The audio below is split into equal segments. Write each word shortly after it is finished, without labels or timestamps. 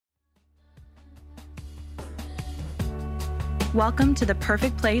Welcome to the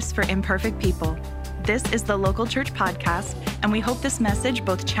perfect place for imperfect people. This is the Local Church Podcast, and we hope this message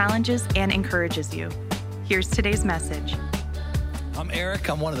both challenges and encourages you. Here's today's message. I'm Eric.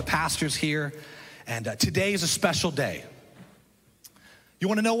 I'm one of the pastors here, and today is a special day. You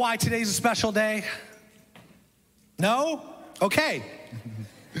want to know why today's a special day? No? Okay.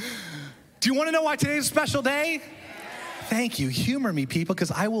 Do you want to know why today's a special day? Thank you. Humor me, people,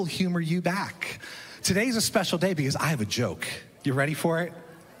 because I will humor you back. Today's a special day because I have a joke. You ready for it?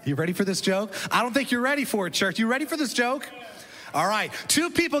 You ready for this joke? I don't think you're ready for it, church. You ready for this joke? All right. Two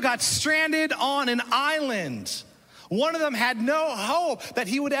people got stranded on an island. One of them had no hope that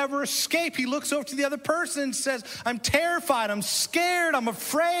he would ever escape. He looks over to the other person and says, I'm terrified, I'm scared, I'm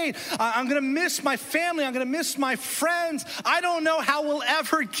afraid. I'm gonna miss my family, I'm gonna miss my friends. I don't know how we'll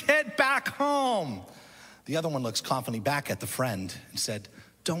ever get back home. The other one looks confidently back at the friend and said,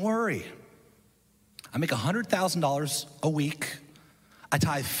 don't worry. I make $100,000 a week. I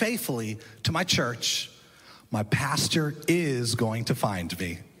tithe faithfully to my church. My pastor is going to find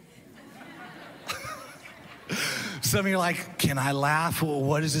me. Some of you are like, can I laugh?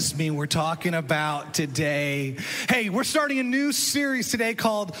 What does this mean we're talking about today? Hey, we're starting a new series today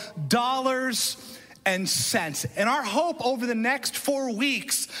called Dollars and Cents. And our hope over the next 4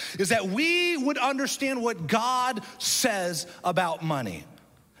 weeks is that we would understand what God says about money.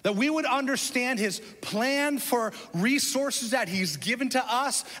 That we would understand his plan for resources that he's given to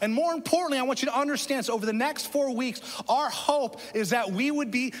us. And more importantly, I want you to understand, so over the next 4 weeks, our hope is that we would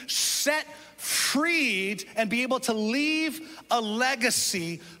be set freed and be able to leave a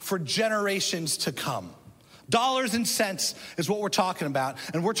legacy for generations to come. Dollars and cents is what we're talking about.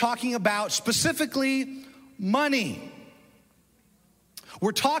 And we're talking about specifically money.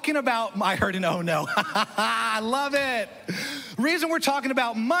 We're talking about, I heard an oh no. I love it. The reason we're talking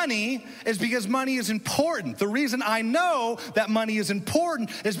about money is because money is important. The reason I know that money is important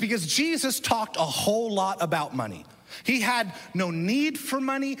is because Jesus talked a whole lot about money. He had no need for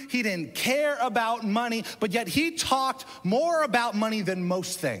money. He didn't care about money, but yet he talked more about money than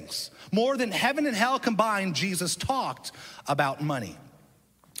most things. More than heaven and hell combined, Jesus talked about money.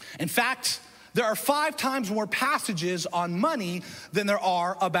 In fact, there are 5 times more passages on money than there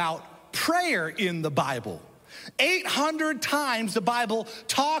are about prayer in the Bible. 800 times the Bible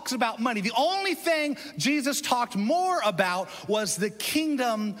talks about money. The only thing Jesus talked more about was the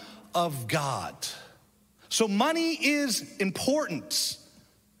kingdom of God. So money is important.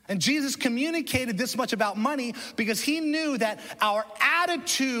 And Jesus communicated this much about money because he knew that our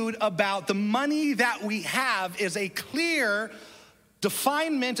attitude about the money that we have is a clear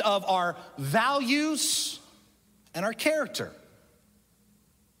definement of our values and our character.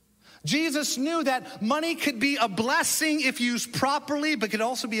 Jesus knew that money could be a blessing if used properly, but could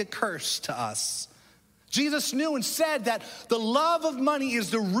also be a curse to us. Jesus knew and said that the love of money is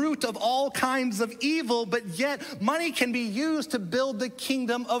the root of all kinds of evil, but yet money can be used to build the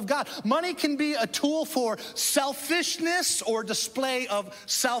kingdom of God. Money can be a tool for selfishness or display of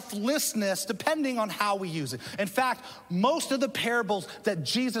selflessness, depending on how we use it. In fact, most of the parables that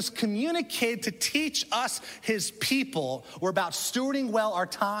Jesus communicated to teach us, his people, were about stewarding well our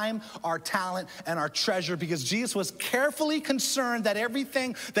time, our talent, and our treasure, because Jesus was carefully concerned that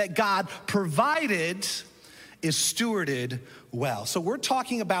everything that God provided is stewarded well. So we're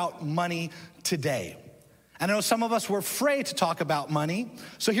talking about money today. I know some of us were afraid to talk about money.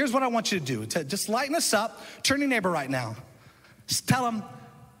 So here's what I want you to do. To just lighten us up. Turn to your neighbor right now. Just tell him,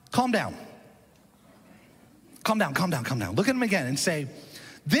 calm down. Calm down, calm down, calm down. Look at him again and say,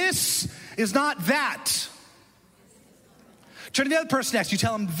 this is not that. Turn to the other person next. You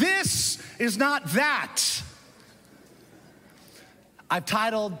tell him, this is not that. I've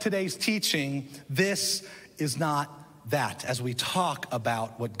titled today's teaching, This is Not That, as we talk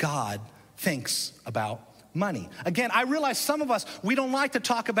about what God thinks about money. Again, I realize some of us, we don't like to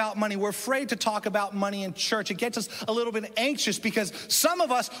talk about money. We're afraid to talk about money in church. It gets us a little bit anxious because some of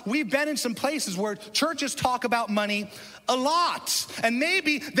us, we've been in some places where churches talk about money a lot. And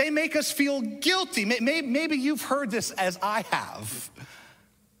maybe they make us feel guilty. Maybe you've heard this as I have.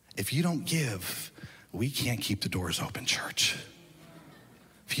 If you don't give, we can't keep the doors open, church.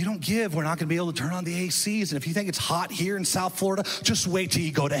 If you don't give, we're not gonna be able to turn on the ACs. And if you think it's hot here in South Florida, just wait till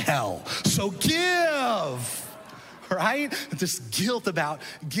you go to hell. So give, right? This guilt about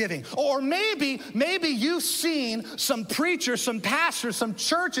giving. Or maybe you've seen some preachers, some pastors, some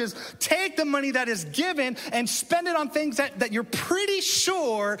churches take the money that is given and spend it on things that you're pretty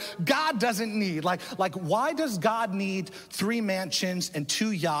sure God doesn't need. Like why does God need 3 mansions and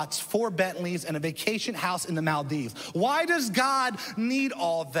 2 yachts, 4 Bentleys, and a vacation house in the Maldives? Why does God need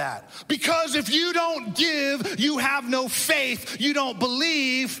all that? Because if you don't give, you have no faith, you don't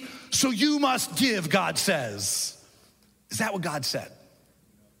believe, so you must give, God says. Is that what God said?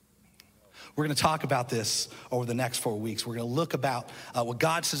 We're going to talk about this over the next 4 weeks. We're going to look about what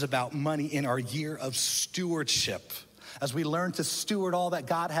God says about money in our year of stewardship. As we learn to steward all that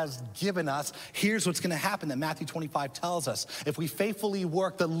God has given us, here's what's going to happen that Matthew 25 tells us. If we faithfully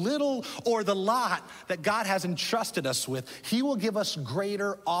work the little or the lot that God has entrusted us with, he will give us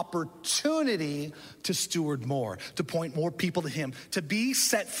greater opportunity to steward more, to point more people to him, to be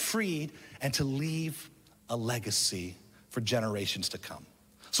set free, and to leave a legacy for generations to come.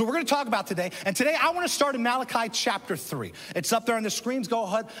 So we're going to talk about today, and today I want to start in Malachi chapter 3. It's up there on the screens. Go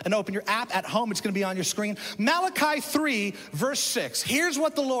ahead and open your app at home. It's going to be on your screen. Malachi 3, verse 6. Here's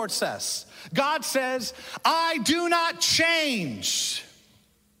what the Lord says. God says, I do not change.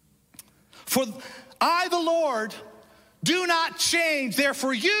 For I, the Lord, do not change.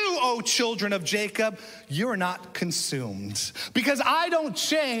 Therefore you, O children of Jacob, you're not consumed. Because I don't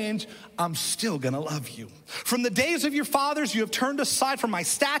change, I'm still gonna love you. From the days of your fathers, you have turned aside from my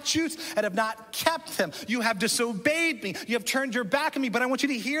statutes and have not kept them. You have disobeyed me. You have turned your back on me. But I want you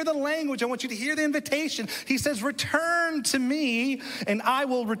to hear the language. I want you to hear the invitation. He says, return to me and I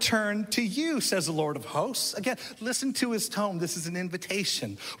will return to you, says the Lord of hosts. Again, listen to his tone. This is an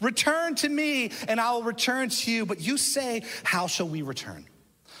invitation. Return to me and I will return to you. But you say, how shall we return?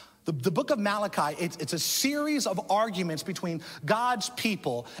 The book of Malachi, it's a series of arguments between God's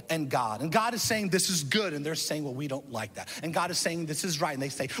people and God. And God is saying this is good, and they're saying, well, we don't like that. And God is saying this is right, and they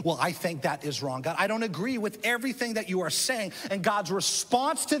say, well, I think that is wrong. God, I don't agree with everything that you are saying. And God's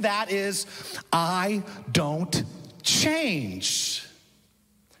response to that is, I don't change.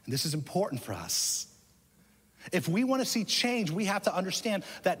 And this is important for us. If we want to see change, we have to understand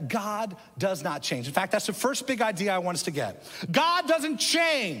that God does not change. In fact, that's the first big idea I want us to get. God doesn't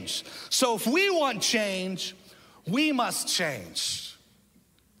change. So if we want change, we must change.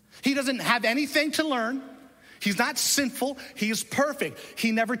 He doesn't have anything to learn. He's not sinful. He is perfect.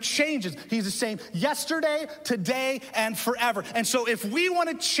 He never changes. He's the same yesterday, today, and forever. And so if we want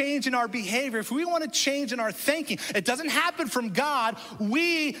to change in our behavior, if we want to change in our thinking, it doesn't happen from God.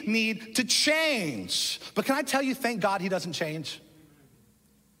 We need to change. But can I tell you, thank God he doesn't change.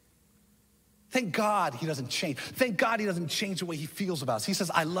 Thank God he doesn't change. Thank God he doesn't change the way he feels about us. He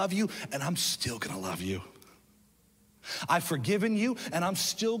says, I love you, and I'm still going to love you. I've forgiven you, and I'm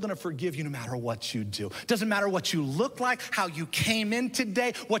still gonna forgive you no matter what you do. Doesn't matter what you look like, how you came in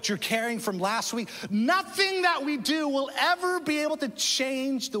today, what you're carrying from last week. Nothing that we do will ever be able to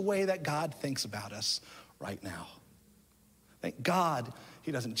change the way that God thinks about us right now. Thank God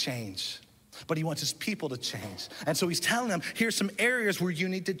he doesn't change, but he wants his people to change. And so he's telling them, here's some areas where you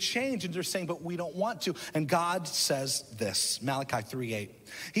need to change. And they're saying, but we don't want to. And God says this, Malachi 3:8.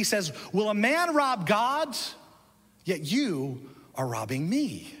 He says, will a man rob God? Yet you are robbing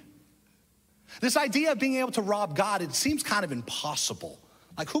me. This idea of being able to rob God, it seems kind of impossible.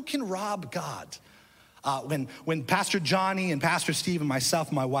 Like, who can rob God? When Pastor Johnny and Pastor Steve and myself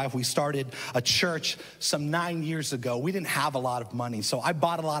and my wife, we started a church some 9 years ago, we didn't have a lot of money. So I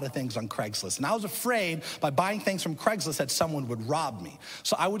bought a lot of things on Craigslist. And I was afraid by buying things from Craigslist that someone would rob me.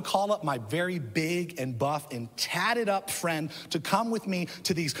 So I would call up my very big and buff and tatted up friend to come with me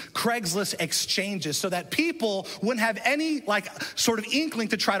to these Craigslist exchanges so that people wouldn't have any sort of inkling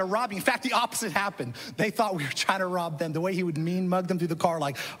to try to rob me. In fact, the opposite happened. They thought we were trying to rob them. The way he would mean mug them through the car,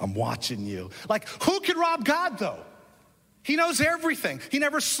 like, I'm watching you. Like, who can rob God though? He knows everything. He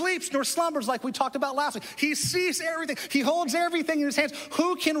never sleeps nor slumbers like we talked about last week. He sees everything. He holds everything in his hands.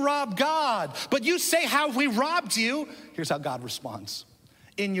 Who can rob God? But you say, how have we robbed you? Here's how God responds.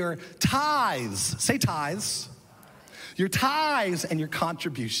 In your tithes, say tithes, your tithes and your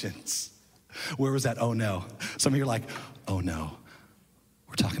contributions. Where was that? Oh no. Some of you are like, oh no,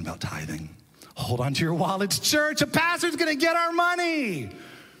 we're talking about tithing. Hold on to your wallets, church. A pastor's gonna get our money.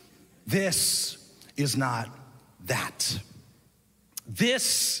 This is not that.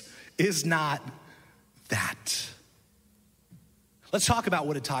 This is not that. Let's talk about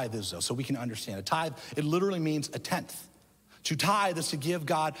what a tithe is, though, so we can understand. A tithe, it literally means a tenth. To tithe is to give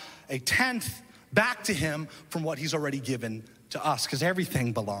God a tenth back to him from what he's already given to us because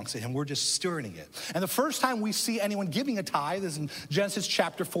everything belongs to him. We're just stewarding it. And the first time we see anyone giving a tithe is in Genesis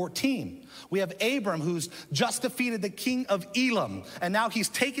chapter 14. We have Abram who's just defeated the king of Elam. And now he's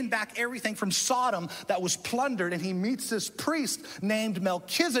taken back everything from Sodom that was plundered. And he meets this priest named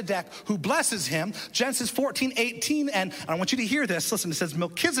Melchizedek who blesses him. Genesis 14:18. And I want you to hear this. Listen, it says,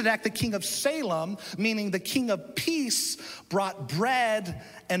 Melchizedek, the king of Salem, meaning the king of peace, brought bread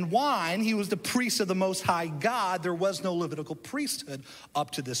and wine. He was the priest of the Most High God. There was no Levitical priesthood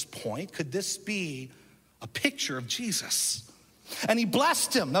up to this point. Could this be a picture of Jesus? And he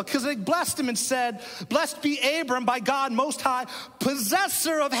blessed him. Melchizedek blessed him and said, blessed be Abram by God Most High,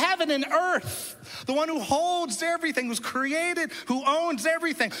 possessor of heaven and earth, the one who holds everything, who's created, who owns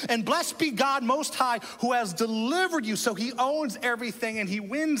everything. And blessed be God Most High, who has delivered you. So he owns everything and he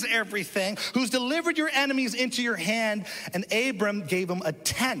wins everything, who's delivered your enemies into your hand. And Abram gave him a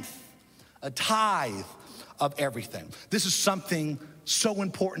tenth, a tithe of everything. This is something so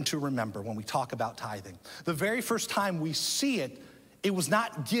important to remember when we talk about tithing. The very first time we see it, it was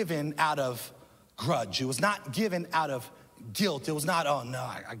not given out of grudge. It was not given out of guilt. It was not, oh no,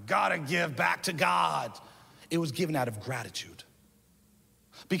 I gotta give back to God. It was given out of gratitude.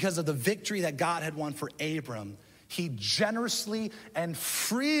 Because of the victory that God had won for Abram, he generously and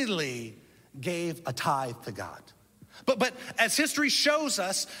freely gave a tithe to God. But as history shows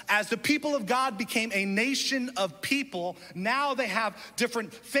us, as the people of God became a nation of people, now they have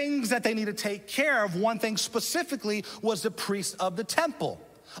different things that they need to take care of. One thing specifically was the priest of the temple.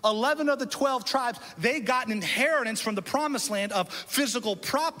 11 of the 12 tribes, they got an inheritance from the promised land of physical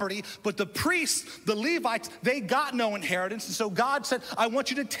property, but the priests, the Levites, they got no inheritance. And so God said, I want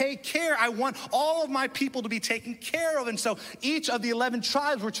you to take care. I want all of my people to be taken care of. And so each of the 11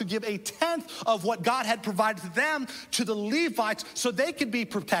 tribes were to give a tenth of what God had provided to them to the Levites so they could be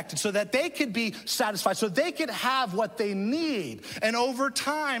protected, so that they could be satisfied, so they could have what they need. And over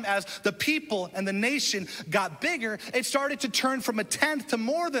time, as the people and the nation got bigger, it started to turn from a tenth to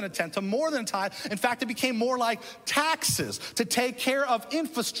more than a tenth, to more than a tithe. In fact, it became more like taxes to take care of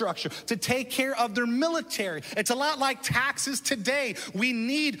infrastructure, to take care of their military. It's a lot like taxes today. We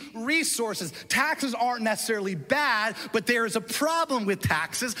need resources. Taxes aren't necessarily bad, but there is a problem with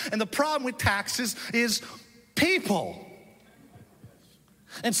taxes, and the problem with taxes is people.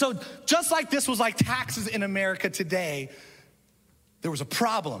 And so just like this was like taxes in America today, there was a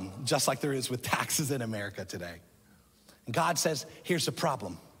problem just like there is with taxes in America today. And God says, here's the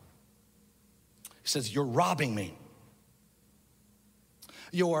problem. He says, you're robbing me.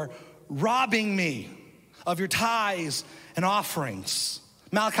 You're robbing me of your tithes and offerings.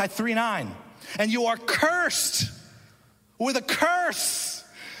 Malachi 3:9. And you are cursed with a curse,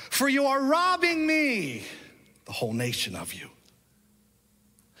 for you are robbing me, the whole nation of you.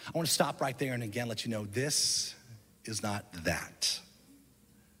 I want to stop right there and again let you know this is not that.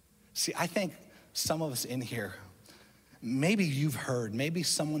 See, I think some of us in here, maybe you've heard, maybe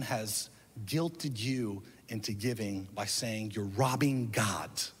someone has guilted you into giving by saying you're robbing God.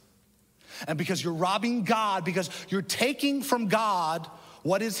 And because you're robbing God, because you're taking from God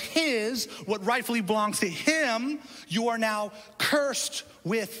what is his, what rightfully belongs to him, you are now cursed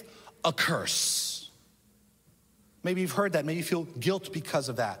with a curse. Maybe you've heard that. Maybe you feel guilt because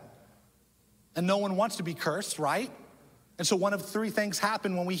of that. And no one wants to be cursed, right? And so one of three things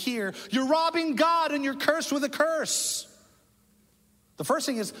happen when we hear, you're robbing God and you're cursed with a curse. The first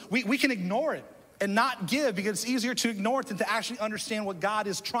thing is we can ignore it and not give because it's easier to ignore it than to actually understand what God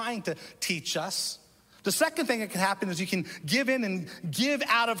is trying to teach us. The second thing that can happen is you can give in and give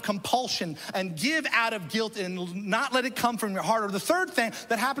out of compulsion and give out of guilt and not let it come from your heart. Or the third thing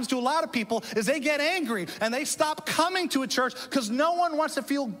that happens to a lot of people is they get angry and they stop coming to a church because no one wants to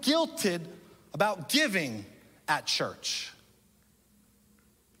feel guilted about giving at church.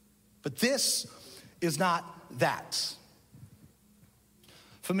 But this is not that.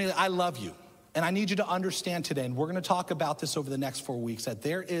 Family, I love you. And I need you to understand today, and we're going to talk about this over the next 4 weeks, that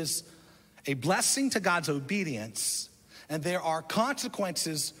there is a blessing to God's obedience, and there are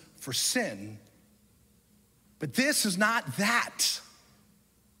consequences for sin. But this is not that.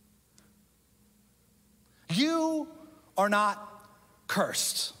 You are not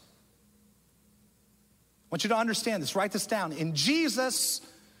cursed. I want you to understand this. Write this down. In Jesus,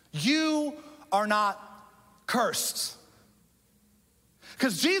 you are not cursed.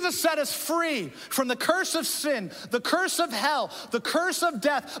 Because Jesus set us free from the curse of sin, the curse of hell, the curse of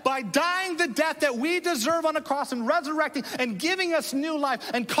death by dying the death that we deserve on the cross and resurrecting and giving us new life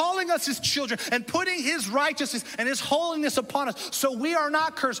and calling us his children and putting his righteousness and his holiness upon us. So we are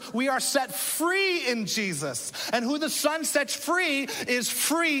not cursed. We are set free in Jesus. And who the Son sets free is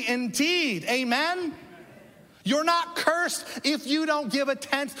free indeed. Amen? You're not cursed if you don't give a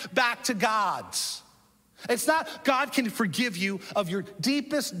tenth back to God. It's not God can forgive you of your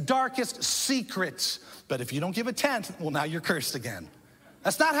deepest, darkest secrets, but if you don't give a tenth, well, now you're cursed again.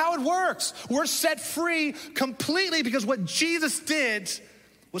 That's not how it works. We're set free completely because what Jesus did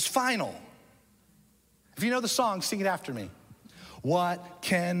was final. If you know the song, sing it after me. What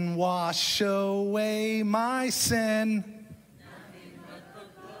can wash away my sin? Nothing but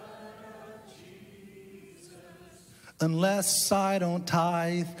the blood of Jesus. Unless I don't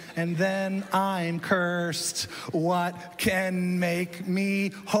tithe and then I'm cursed. What can make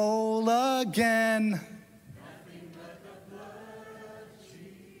me whole again? Nothing but the blood of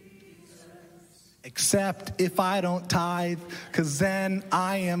Jesus. Except if I don't tithe, because then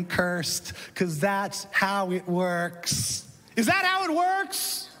I am cursed, because that's how it works. Is that how it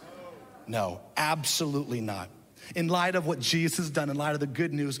works? No, absolutely not. In light of what Jesus has done, in light of the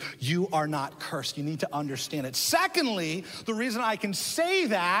good news, you are not cursed. You need to understand it. Secondly, the reason I can say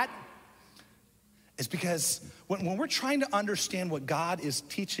that is because when we're trying to understand what God is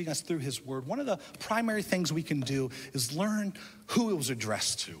teaching us through his word, one of the primary things we can do is learn who it was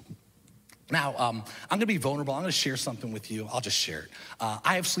addressed to. Now, I'm gonna be vulnerable. I'm gonna share something with you. I'll just share it.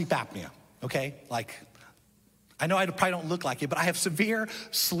 I have sleep apnea, okay? I know I probably don't look like it, but I have severe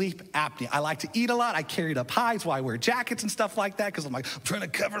sleep apnea. I like to eat a lot. I carry it up high. That's why I wear jackets and stuff like that, because I'm trying to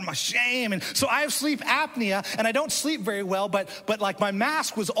cover my shame. And so I have sleep apnea, and I don't sleep very well, but like my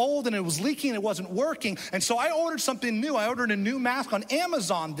mask was old and it was leaking and it wasn't working. And so I ordered something new. I ordered a new mask on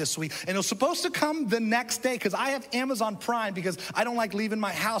Amazon this week, and it was supposed to come the next day because I have Amazon Prime because I don't like leaving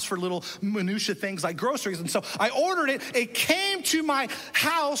my house for little minutia things like groceries. And so I ordered it. It came to my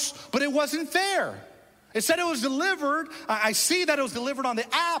house, but it wasn't there. It said it was delivered. I see that it was delivered on the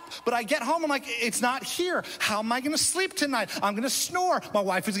app, but I get home, I'm like, it's not here. How am I gonna sleep tonight? I'm gonna snore. My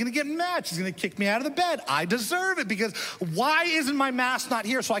wife is gonna get mad. She's gonna kick me out of the bed. I deserve it because why isn't my mask not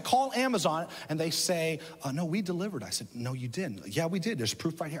here? So I call Amazon and they say, no, we delivered. I said, no, you didn't. Yeah, we did. There's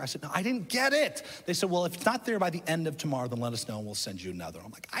proof right here. I said, no, I didn't get it. They said, well, if it's not there by the end of tomorrow, then let us know and we'll send you another.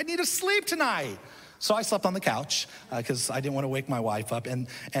 I'm like, I need to sleep tonight. So I slept on the couch because I didn't want to wake my wife up. And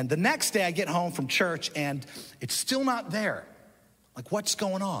the next day I get home from church and it's still not there. Like, what's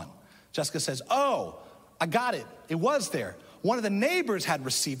going on? Jessica says, oh, I got it. It was there. One of the neighbors had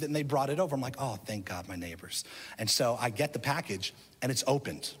received it and they brought it over. I'm like, oh, thank God, my neighbors. And so I get the package and it's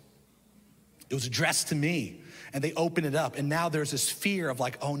opened. It was addressed to me. And they open it up, and now there's this fear of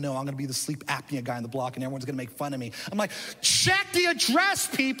like, oh no, I'm gonna be the sleep apnea guy on the block and everyone's gonna make fun of me. I'm like, check the address,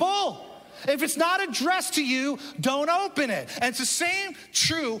 people. If it's not addressed to you, don't open it. And it's the same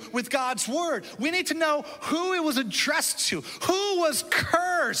true with God's word. We need to know who it was addressed to, who was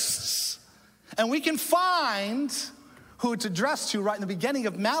cursed. And we can find who it's addressed to right in the beginning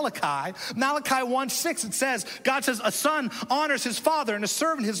of Malachi. Malachi 1:6, it says, God says, a son honors his father and a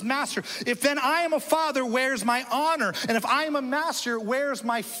servant his master. If then I am a father, where's my honor? And if I am a master, where's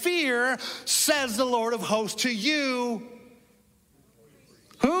my fear? Says the Lord of hosts to you.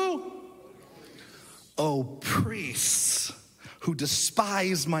 Who? Oh, priests who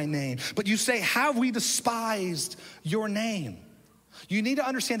despise my name. But you say, have we despised your name? You need to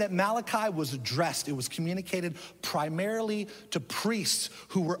understand that Malachi was addressed. It was communicated primarily to priests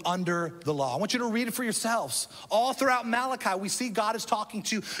who were under the law. I want you to read it for yourselves. All throughout Malachi, we see God is talking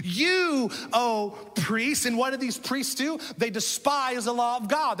to you, oh priests. And what do these priests do? They despise the law of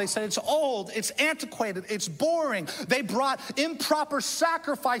God. They said it's old, it's antiquated, it's boring. They brought improper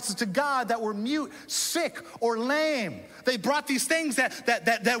sacrifices to God that were mute, sick, or lame. They brought these things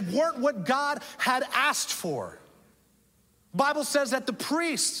that weren't what God had asked for. Bible says that the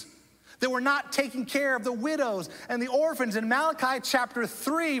priests, they were not taking care of the widows and the orphans. In Malachi chapter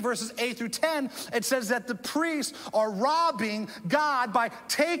 3, verses 8 through 10, it says that the priests are robbing God by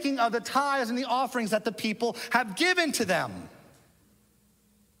taking of the tithes and the offerings that the people have given to them.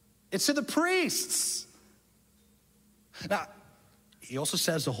 It's to the priests. Now, he also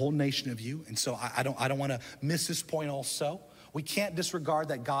says the whole nation of you, and so I don't want to miss this point also. We can't disregard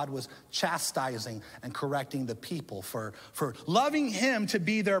that God was chastising and correcting the people for loving him to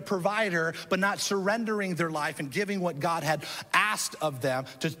be their provider, but not surrendering their life and giving what God had asked of them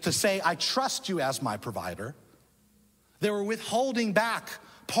to say, I trust you as my provider. They were withholding back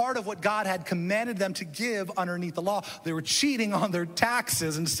part of what God had commanded them to give underneath the law. They were cheating on their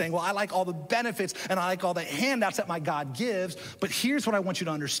taxes and saying, well, I like all the benefits and I like all the handouts that my God gives, but here's what I want you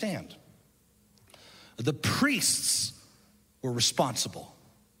to understand. The priests were responsible.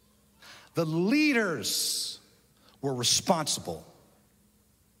 The leaders were responsible.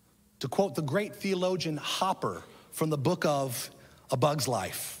 To quote the great theologian Hopper from the book of A Bug's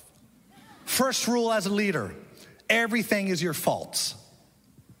Life, first rule as a leader, everything is your fault.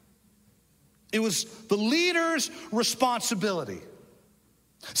 It was the leader's responsibility.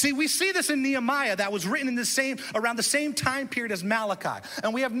 See, we see this in Nehemiah that was written in around the same time period as Malachi.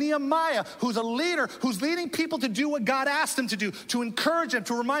 And we have Nehemiah, who's a leader, who's leading people to do what God asked them to do, to encourage them,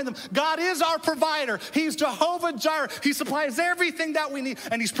 to remind them, God is our provider. He's Jehovah Jireh. He supplies everything that we need,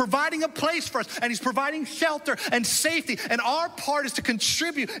 and he's providing a place for us, and he's providing shelter and safety. And our part is to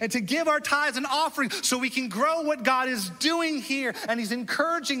contribute and to give our tithes and offerings so we can grow what God is doing here. And he's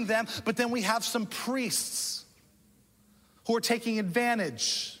encouraging them, but then we have some priests who are taking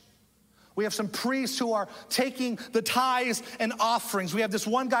advantage. We have some priests who are taking the tithes and offerings. We have this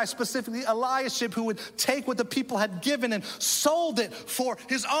one guy specifically, Eliashib, who would take what the people had given and sold it for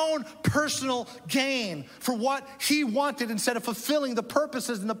his own personal gain, for what he wanted instead of fulfilling the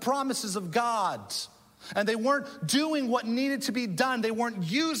purposes and the promises of God. And they weren't doing what needed to be done. They weren't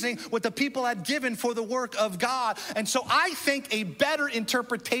using what the people had given for the work of God. And so I think a better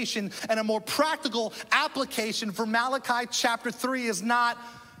interpretation and a more practical application for Malachi chapter 3 is not,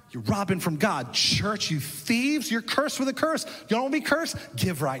 you're robbing from God. Church, you thieves, you're cursed with a curse. You don't want to be cursed?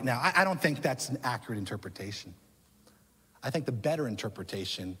 Give right now. I don't think that's an accurate interpretation. I think the better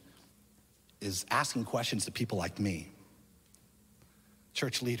interpretation is asking questions to people like me,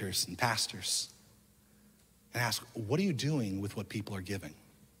 church leaders and pastors, and ask, what are you doing with what people are giving?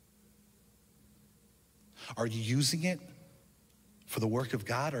 Are you using it for the work of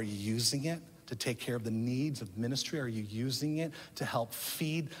God? Are you using it to take care of the needs of ministry? Are you using it to help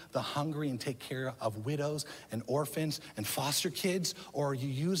feed the hungry and take care of widows and orphans and foster kids? Or are you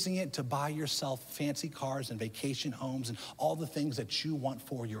using it to buy yourself fancy cars and vacation homes and all the things that you want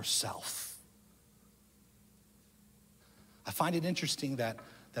for yourself? I find it interesting that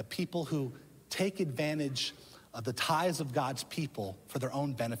people who take advantage of the tithes of God's people for their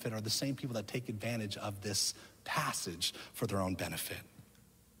own benefit are the same people that take advantage of this passage for their own benefit.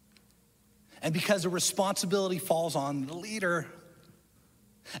 And because the responsibility falls on the leader,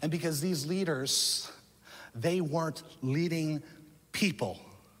 and because these leaders, they weren't leading people,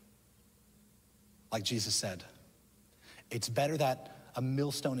 like Jesus said, it's better that a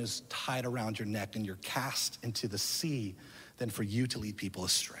millstone is tied around your neck and you're cast into the sea than for you to lead people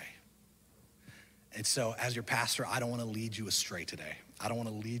astray. And so as your pastor, I don't want to lead you astray today. I don't want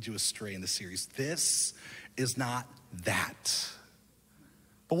to lead you astray in the series. This is not that.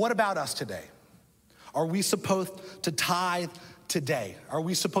 But what about us today? Are we supposed to tithe today? Are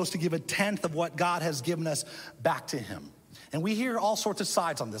we supposed to give a tenth of what God has given us back to him? And we hear all sorts of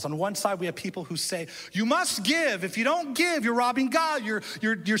sides on this. On one side, we have people who say, you must give. If you don't give, you're robbing God.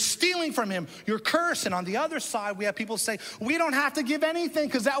 You're stealing from him. You're cursed. And on the other side, we have people say, we don't have to give anything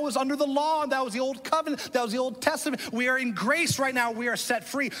because that was under the law. That was the old covenant. That was the Old Testament. We are in grace right now. We are set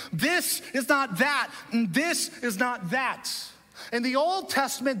free. This is not that. And this is not that. In the Old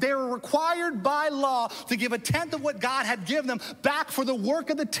Testament, they were required by law to give a tenth of what God had given them back for the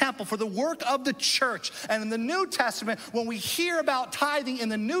work of the temple, for the work of the church. And in the New Testament, when we hear about tithing in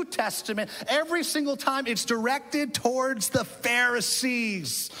the New Testament, every single time it's directed towards the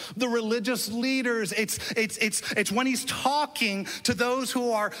Pharisees, the religious leaders. It's when he's talking to those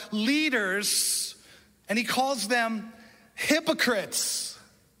who are leaders, and he calls them hypocrites.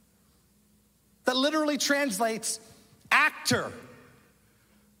 That literally translates actor.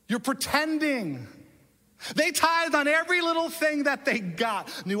 You're pretending. They tithe on every little thing that they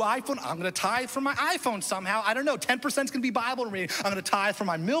got. New iPhone, I'm gonna tithe from my iPhone somehow. I don't know, 10% is gonna be Bible reading. I'm gonna tithe from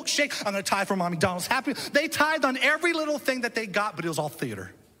my milkshake. I'm gonna tithe from my McDonald's Happy. They tithed on every little thing that they got, but it was all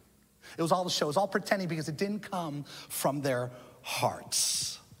theater. It was all the show. It was all pretending because it didn't come from their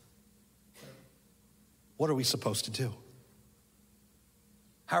hearts. What are we supposed to do?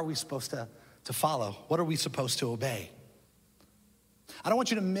 How are we supposed to follow? What are we supposed to obey? I don't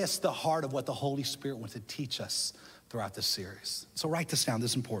want you to miss the heart of what the Holy Spirit wants to teach us throughout this series. So write this down,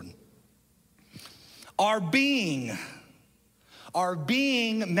 this is important. Our being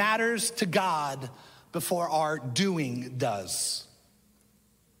matters to God before our doing does.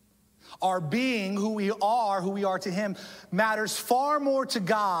 Our being, who we are to him, matters far more to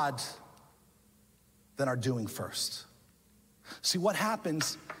God than our doing first. See, what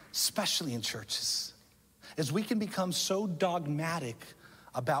happens, especially in churches, is we can become so dogmatic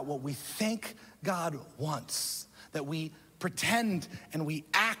about what we think God wants, that we pretend and we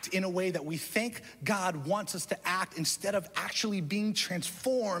act in a way that we think God wants us to act instead of actually being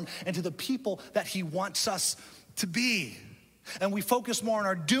transformed into the people that he wants us to be. And we focus more on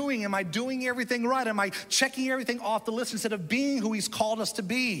our doing. Am I doing everything right? Am I checking everything off the list instead of being who he's called us to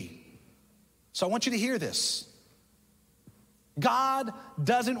be? So I want you to hear this. God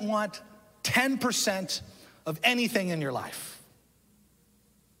doesn't want 10% of anything in your life.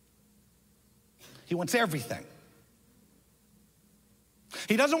 He wants everything.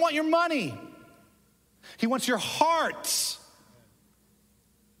 He doesn't want your money. He wants your heart.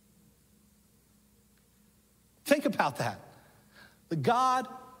 Think about that. The God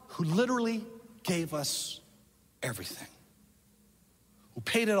who literally gave us everything, who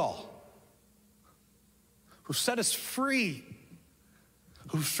paid it all, who set us free,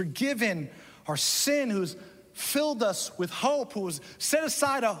 who's forgiven our sin, who's filled us with hope, who has set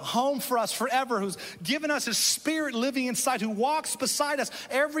aside a home for us forever, who's given us his Spirit living inside, who walks beside us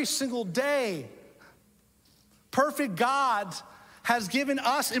every single day. Perfect God has given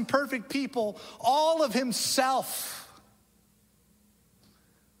us imperfect people all of himself.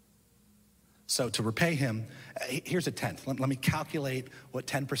 So to repay him, here's a tenth. Let me calculate what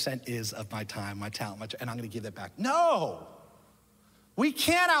 10% is of my time, my talent, and I'm gonna give that back. No, we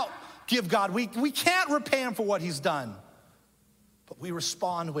can't outgive God. We can't repay him for what he's done. But we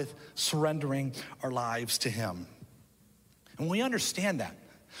respond with surrendering our lives to him. And when we understand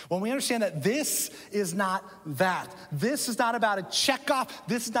that, this is not that. This is not about a checkoff.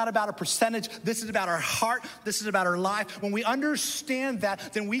 This is not about a percentage. This is about our heart. This is about our life. When we understand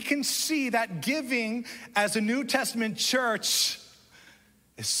that, then we can see that giving as a New Testament church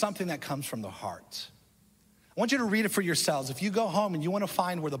is something that comes from the heart. I want you to read it for yourselves. If you go home and you want to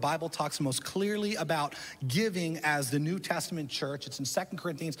find where the Bible talks most clearly about giving as the New Testament church, it's in 2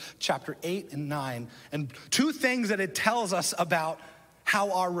 Corinthians chapter 8 and 9. And two things that it tells us about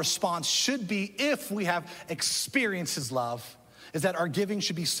how our response should be if we have experienced his love is that our giving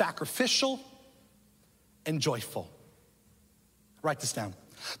should be sacrificial and joyful. Write this down.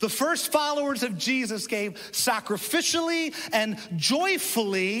 The first followers of Jesus gave sacrificially and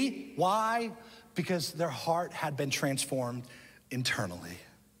joyfully. Why? Because their heart had been transformed internally.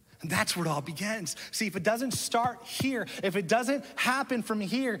 And that's where it all begins. See, if it doesn't start here, if it doesn't happen from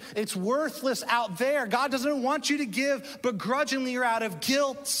here, it's worthless out there. God doesn't want you to give begrudgingly or out of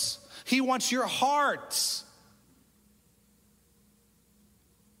guilt. He wants your heart.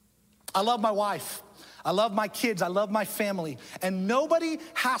 I love my wife. I love my kids. I love my family. And nobody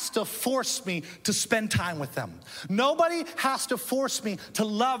has to force me to spend time with them. Nobody has to force me to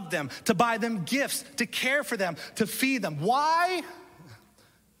love them, to buy them gifts, to care for them, to feed them. Why?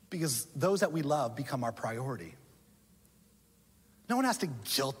 Because those that we love become our priority. No one has to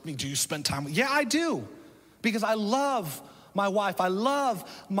guilt me. Do you spend time with? Yeah, I do. Because I love my wife. I love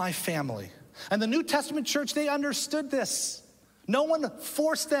my family. And the New Testament church, they understood this. No one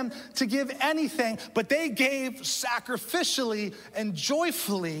forced them to give anything, but they gave sacrificially and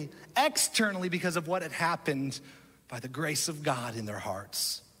joyfully, externally, because of what had happened by the grace of God in their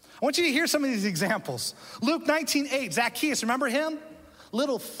hearts. I want you to hear some of these examples. Luke 19:8, Zacchaeus, remember him?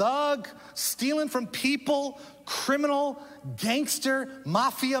 Little thug, stealing from people, criminal, gangster,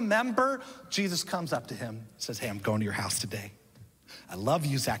 mafia member. Jesus comes up to him, says, hey, I'm going to your house today. I love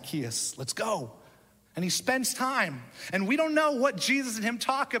you, Zacchaeus. Let's go. And he spends time. And we don't know what Jesus and him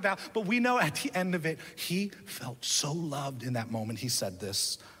talk about, but we know at the end of it, he felt so loved in that moment. He said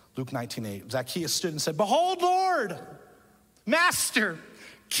this, Luke 19:8. Zacchaeus stood and said, behold, Lord, Master,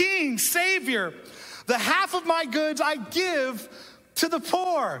 King, Savior, the half of my goods I give to the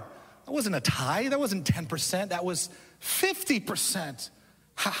poor. That wasn't a tithe. That wasn't 10%. That was 50%.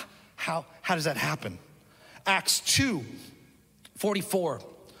 How does that happen? Acts 2:44.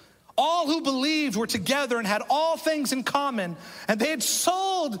 All who believed were together and had all things in common, and they had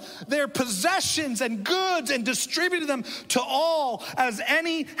sold their possessions and goods and distributed them to all as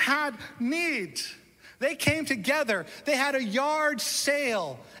any had need. They came together. They had a yard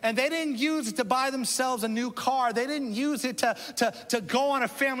sale, and they didn't use it to buy themselves a new car. They didn't use it to go on a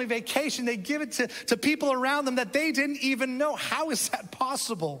family vacation. They give it to people around them that they didn't even know. How is that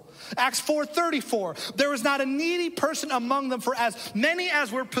possible? Acts 4:34. There was not a needy person among them, for as many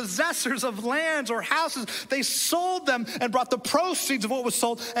as were possessors of lands or houses, they sold them and brought the proceeds of what was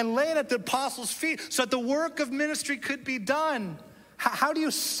sold and laid at the apostles' feet so that the work of ministry could be done. How do you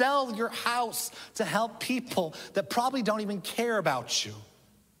sell your house to help people that probably don't even care about you?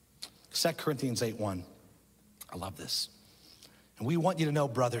 2 Corinthians 8:1. I love this. And we want you to know,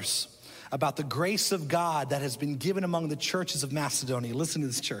 brothers, about the grace of God that has been given among the churches of Macedonia. Listen to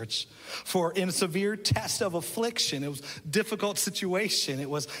this, church. For in a severe test of affliction, it was a difficult situation, it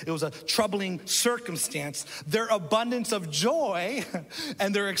was a troubling circumstance, their abundance of joy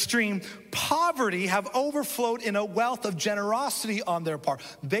and their extreme poverty have overflowed in a wealth of generosity on their part.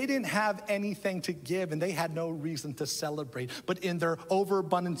 They didn't have anything to give and they had no reason to celebrate, but in their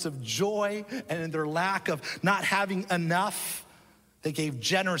overabundance of joy and in their lack of not having enough, they gave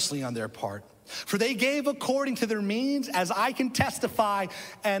generously on their part. For they gave according to their means, as I can testify,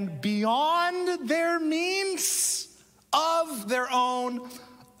 and beyond their means of their own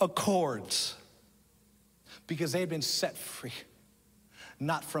accord. Because they had been set free,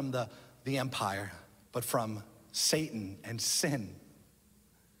 not from the empire, but from Satan and sin.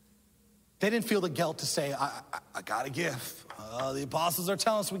 They didn't feel the guilt to say, I gotta give. The apostles are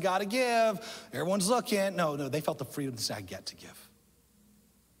telling us we gotta give. Everyone's looking. No, they felt the freedom to say, I get to give.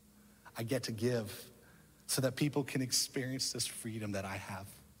 I get to give so that people can experience this freedom that I have.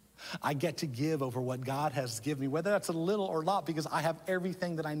 I get to give over what God has given me, whether that's a little or not, because I have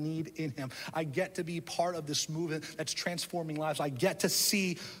everything that I need in him. I get to be part of this movement that's transforming lives. I get to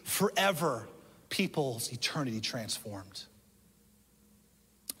see forever people's eternity transformed.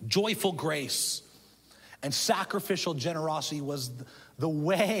 Joyful grace and sacrificial generosity was the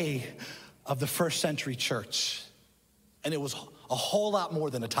way of the first century church. And it was a whole lot more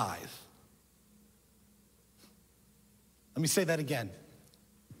than a tithe. Let me say that again.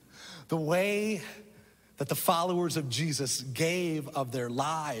 The way that the followers of Jesus gave of their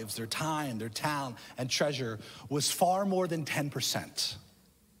lives, their time, their talent, and treasure was far more than 10%.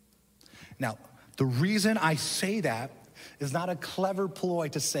 Now, the reason I say that is not a clever ploy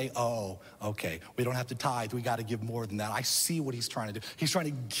to say, oh, okay, we don't have to tithe, we gotta give more than that. I see what he's trying to do. He's trying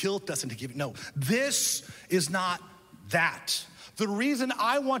to guilt us into giving. No, this is not that. The reason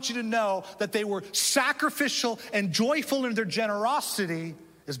I want you to know that they were sacrificial and joyful in their generosity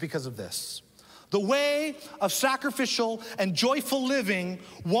is because of this. The way of sacrificial and joyful living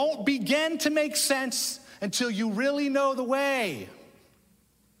won't begin to make sense until you really know the way.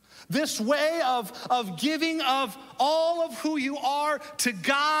 This way of giving of all of who you are to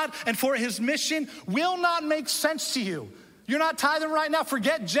God and for his mission will not make sense to you. You're not tithing right now,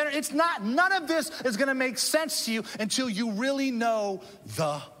 forget none of this is gonna make sense to you until you really know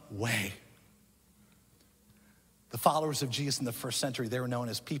the way. The followers of Jesus in the first century, they were known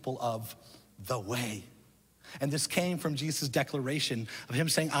as people of the way. And this came from Jesus' declaration of him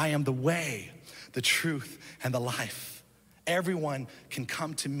saying, I am the way, the truth, and the life. Everyone can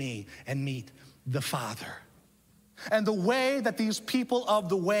come to me and meet the Father. And the way that these people of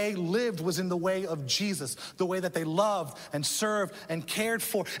the way lived was in the way of Jesus, the way that they loved and served and cared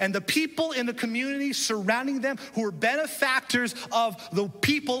for. And the people in the community surrounding them who were benefactors of the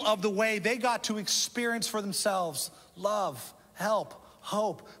people of the way, they got to experience for themselves love, help,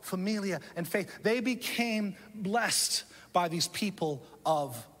 hope, familia, and faith. They became blessed by these people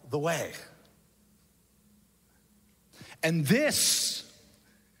of the way. And this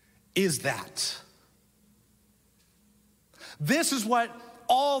is that. This is what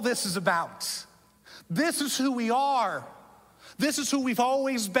all this is about. This is who we are. This is who we've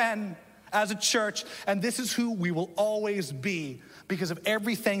always been as a church, and this is who we will always be because of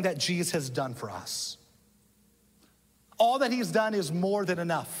everything that Jesus has done for us. All that he's done is more than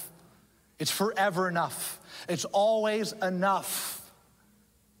enough. It's forever enough. It's always enough.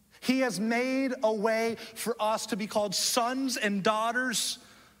 He has made a way for us to be called sons and daughters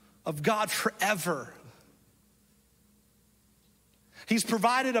of God forever. He's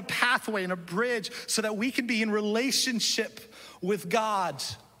provided a pathway and a bridge so that we can be in relationship with God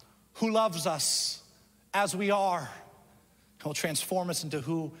who loves us as we are. He'll transform us into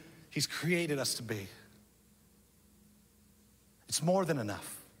who he's created us to be. It's more than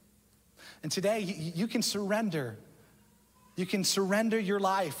enough. And today you can surrender. You can surrender your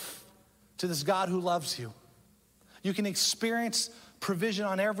life to this God who loves you. You can experience provision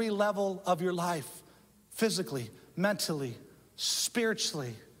on every level of your life, physically, mentally,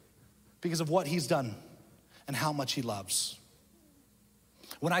 spiritually, because of what he's done and how much he loves.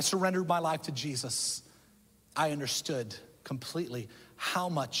 When I surrendered my life to Jesus, I understood completely how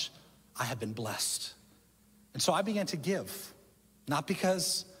much I have been blessed. And so I began to give, not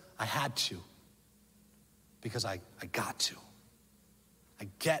because I had to, because I got to. I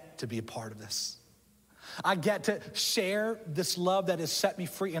get to be a part of this. I get to share this love that has set me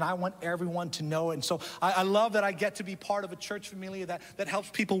free, and I want everyone to know it. And so I love that I get to be part of a church family that helps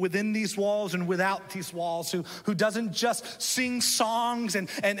people within these walls and without these walls, who doesn't just sing songs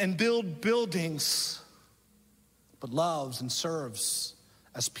and build buildings, but loves and serves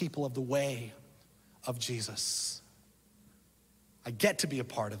as people of the way of Jesus. I get to be a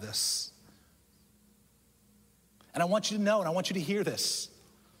part of this. And I want you to know, and I want you to hear this.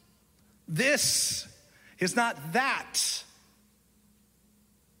 This is not that.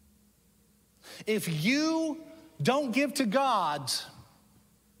 If you don't give to God,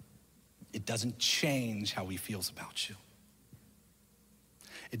 it doesn't change how he feels about you.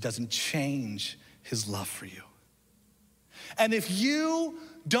 It doesn't change his love for you. And if you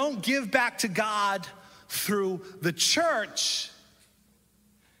don't give back to God through the church,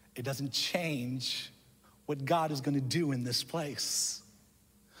 it doesn't change what God is going to do in this place,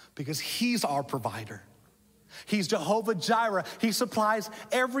 because he's our provider. He's Jehovah Jireh. He supplies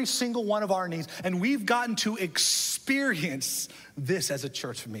every single one of our needs. And we've gotten to experience this as a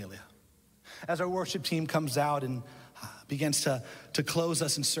church familia. As our worship team comes out and begins to close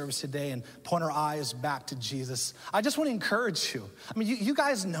us in service today and point our eyes back to Jesus, I just want to encourage you. I mean, you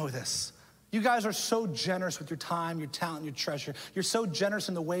guys know this. You guys are so generous with your time, your talent, your treasure. You're so generous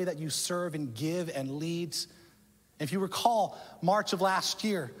in the way that you serve and give and lead. If you recall, March of last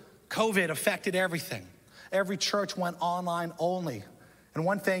year, COVID affected everything. Every church went online only. And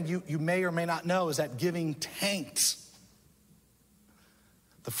one thing you may or may not know is that giving tanked.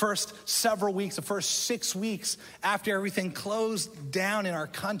 The first several weeks, the first 6 weeks after everything closed down in our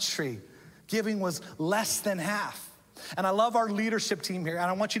country, giving was less than half. And I love our leadership team here, and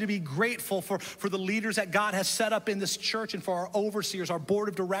I want you to be grateful for the leaders that God has set up in this church and for our overseers, our board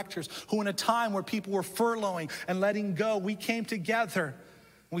of directors, who in a time where people were furloughing and letting go, we came together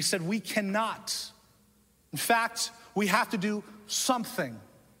and we said, we cannot. In fact, we have to do something.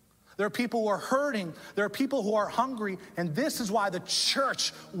 There are people who are hurting. There are people who are hungry. And this is why the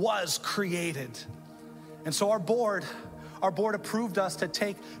church was created. And so our board approved us to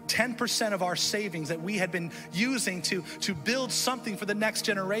take 10% of our savings that we had been using to build something for the next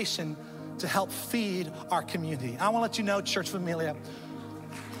generation to help feed our community. I want to let you know, Church Familia,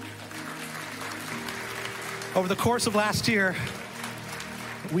 over the course of last year,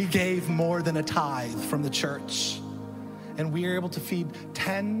 we gave more than a tithe from the church. And we are able to feed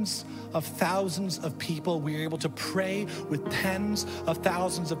tens of thousands of people. We are able to pray with tens of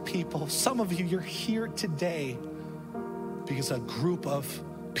thousands of people. Some of you, you're here today because a group of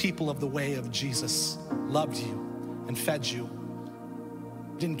people of the way of Jesus loved you and fed you.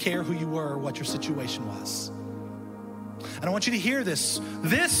 Didn't care who you were or what your situation was. And I want you to hear this.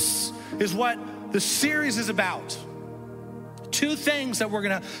 This is what the series is about. Two things that we're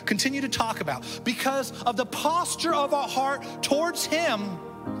gonna continue to talk about because of the posture of our heart towards him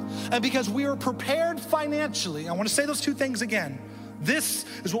and because we are prepared financially. I wanna say those two things again. This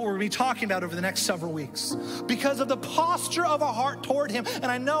is what we're gonna be talking about over the next several weeks. Because of the posture of our heart toward him, and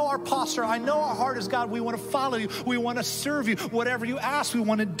I know our posture, I know our heart is God, we wanna follow you, we wanna serve you, whatever you ask, we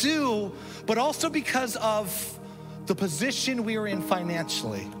wanna do, but also because of the position we are in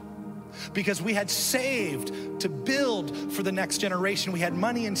financially. Because we had saved to build for the next generation. We had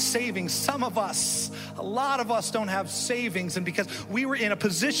money in savings. Some of us, a lot of us don't have savings. And because we were in a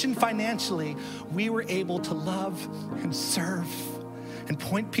position financially, we were able to love and serve and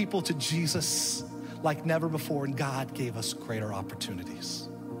point people to Jesus like never before. And God gave us greater opportunities.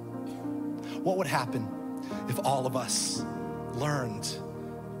 What would happen if all of us learned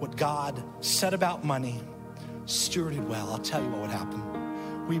what God said about money, stewarded well? I'll tell you what would happen.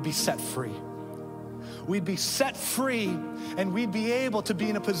 We'd be set free. We'd be set free and we'd be able to be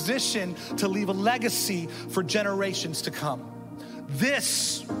in a position to leave a legacy for generations to come.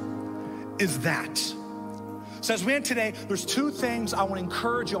 This is that. So as we end today, there's two things I want to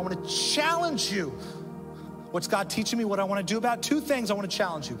encourage you. I want to challenge you. What's God teaching me? What I want to do about it? Two things I want to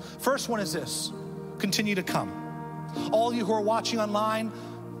challenge you. First one is this: continue to come. All you who are watching online,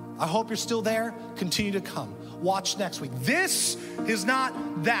 I hope you're still there. Continue to come. Watch next week. This is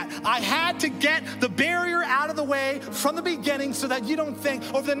not that. I had to get the barrier out of the way from the beginning so that you don't think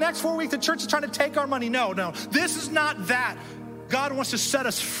over the next 4 weeks the church is trying to take our money. No. This is not that. God wants to set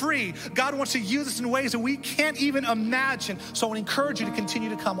us free. God wants to use us in ways that we can't even imagine. So I want to encourage you to continue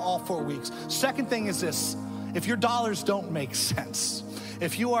to come all 4 weeks. Second thing is this: if your dollars don't make sense,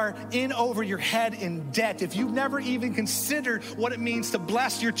 if you are in over your head in debt, if you've never even considered what it means to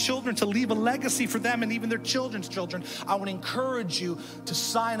bless your children, to leave a legacy for them and even their children's children, I want to encourage you to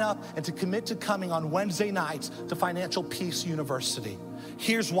sign up and to commit to coming on Wednesday nights to Financial Peace University.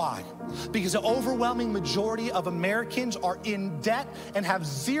 Here's why. Because the overwhelming majority of Americans are in debt and have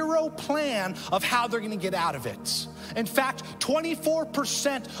zero plan of how they're gonna get out of it. In fact,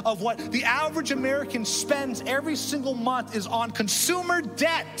 24% of what the average American spends every single month is on consumer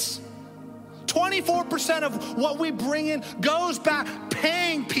debt. 24% of what we bring in goes back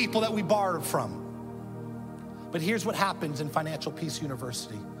paying people that we borrowed from. But here's what happens in Financial Peace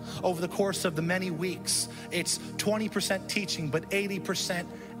University. Over the course of the many weeks, it's 20% teaching, but 80%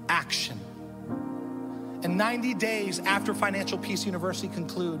 action. And 90 days after Financial Peace University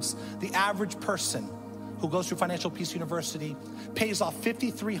concludes, the average person who goes through Financial Peace University pays off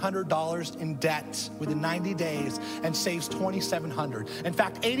 $5,300 in debt within 90 days and saves $2,700. In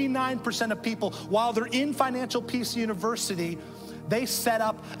fact, 89% of people, while they're in Financial Peace University, they set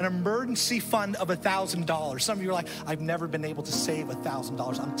up an emergency fund of $1,000. Some of you are like, I've never been able to save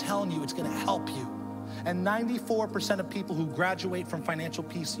 $1,000. I'm telling you, it's gonna help you. And 94% of people who graduate from Financial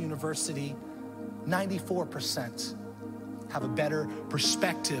Peace University, 94% have a better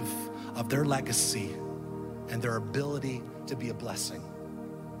perspective of their legacy and their ability to be a blessing.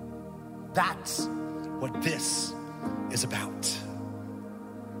 That's what this is about.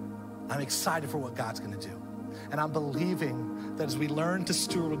 I'm excited for what God's gonna do. And I'm believing that as we learn to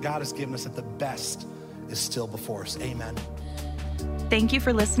steward what God has given us, that the best is still before us. Amen. Thank you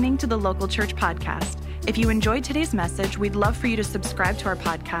for listening to the Local Church Podcast. If you enjoyed today's message, we'd love for you to subscribe to our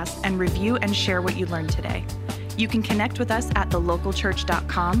podcast and review and share what you learned today. You can connect with us at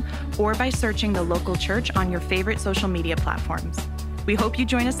thelocalchurch.com or by searching The Local Church on your favorite social media platforms. We hope you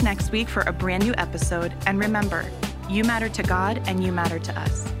join us next week for a brand new episode. And remember, you matter to God and you matter to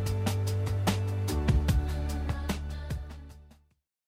us.